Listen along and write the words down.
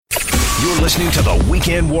You're listening to the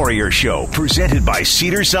Weekend Warrior Show, presented by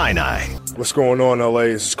Cedars-Sinai. What's going on, LA?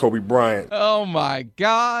 This is Kobe Bryant. Oh, my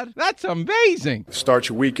God. That's amazing. Start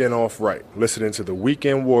your weekend off right. Listening to the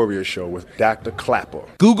Weekend Warrior Show with Dr. Clapper.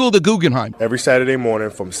 Google the Guggenheim. Every Saturday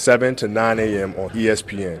morning from 7 to 9 a.m. on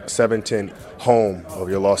ESPN, 710, home of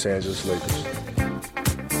your Los Angeles Lakers.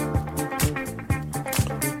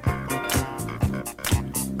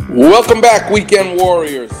 Welcome back, Weekend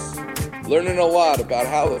Warriors. Learning a lot about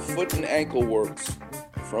how the foot and ankle works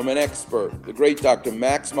from an expert, the great Dr.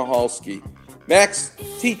 Max Michalski. Max,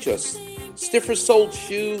 teach us. Stiffer soled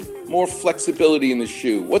shoe, more flexibility in the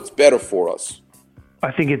shoe. What's better for us?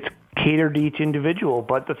 I think it's catered to each individual,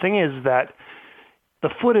 but the thing is that the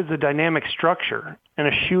foot is a dynamic structure and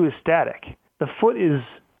a shoe is static. The foot is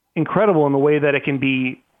incredible in the way that it can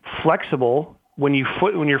be flexible when your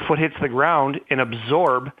foot hits the ground and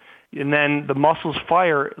absorb, and then the muscles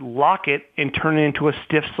fire, lock it, and turn it into a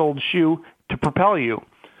stiff-soled shoe to propel you.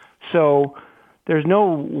 So there's no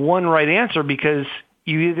one right answer because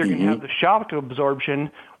you either can have the shock absorption,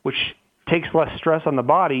 which takes less stress on the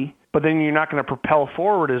body, but then you're not going to propel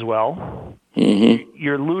forward as well.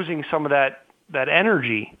 You're losing some of that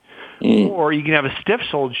energy. Or you can have a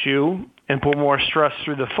stiff-soled shoe and put more stress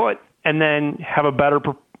through the foot and then have a better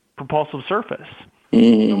propulsive surface.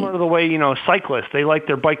 Similar to the way, cyclists, they like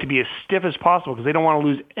their bike to be as stiff as possible because they don't want to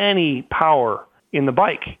lose any power in the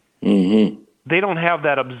bike. They don't have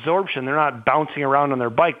that absorption. They're not bouncing around on their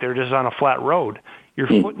bike. They're just on a flat road. Your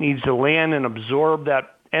foot needs to land and absorb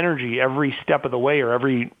that energy every step of the way or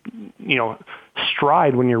every,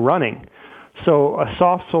 stride when you're running. So a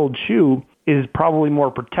soft-soled shoe is probably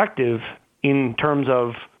more protective in terms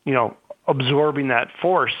of, absorbing that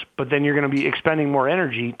force, but then you're going to be expending more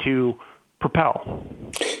energy to propel.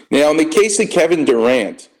 Now, in the case of Kevin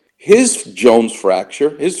Durant, his Jones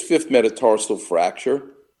fracture, his fifth metatarsal fracture,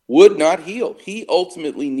 would not heal. He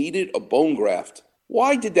ultimately needed a bone graft.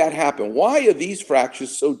 Why did that happen? Why are these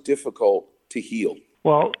fractures so difficult to heal?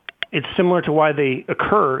 Well, it's similar to why they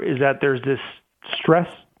occur, is that there's this stress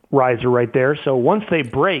riser right there. So once they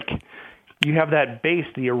break, you have that base,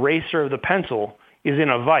 the eraser of the pencil, is in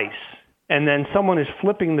a vise. And then someone is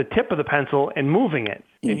flipping the tip of the pencil and moving it.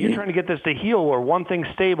 And you're trying to get this to heal where one thing's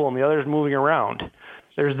stable and the other is moving around.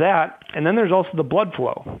 There's that. And then there's also the blood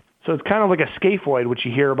flow. So it's kind of like a scaphoid, which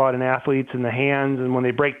you hear about in athletes in the hands. And when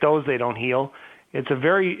they break those, they don't heal. It's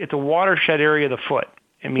a watershed area of the foot,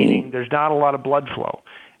 meaning there's not a lot of blood flow.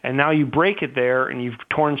 And now you break it there and you've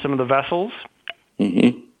torn some of the vessels.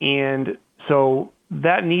 And so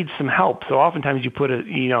that needs some help. So oftentimes you put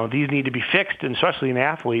these need to be fixed, and especially in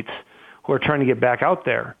athletes who are trying to get back out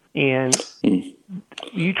there. And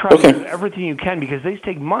you try to do everything you can because these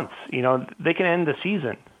take months. They can end the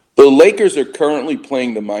season. The Lakers are currently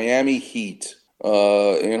playing the Miami Heat,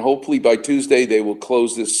 and hopefully by Tuesday they will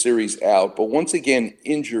close this series out. But once again,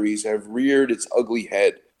 injuries have reared its ugly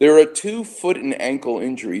head. There are 2 foot and ankle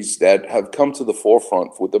injuries that have come to the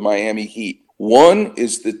forefront with the Miami Heat. One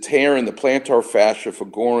is the tear in the plantar fascia for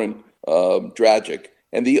Goran Dragic,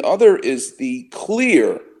 and the other is the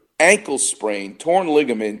clear ankle sprain, torn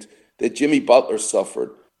ligament that Jimmy Butler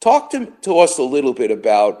suffered. Talk to us a little bit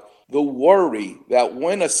about the worry that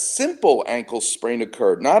when a simple ankle sprain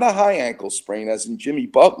occurred, not a high ankle sprain as in Jimmy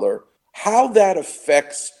Butler, how that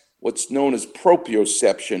affects what's known as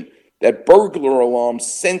proprioception, that burglar alarm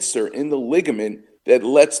sensor in the ligament that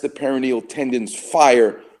lets the peroneal tendons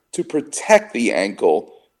fire to protect the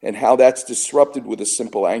ankle, and how that's disrupted with a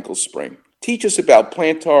simple ankle sprain. Teach us about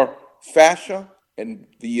plantar fascia and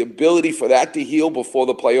the ability for that to heal before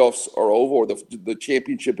the playoffs are over or the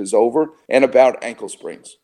championship is over, and about ankle sprains.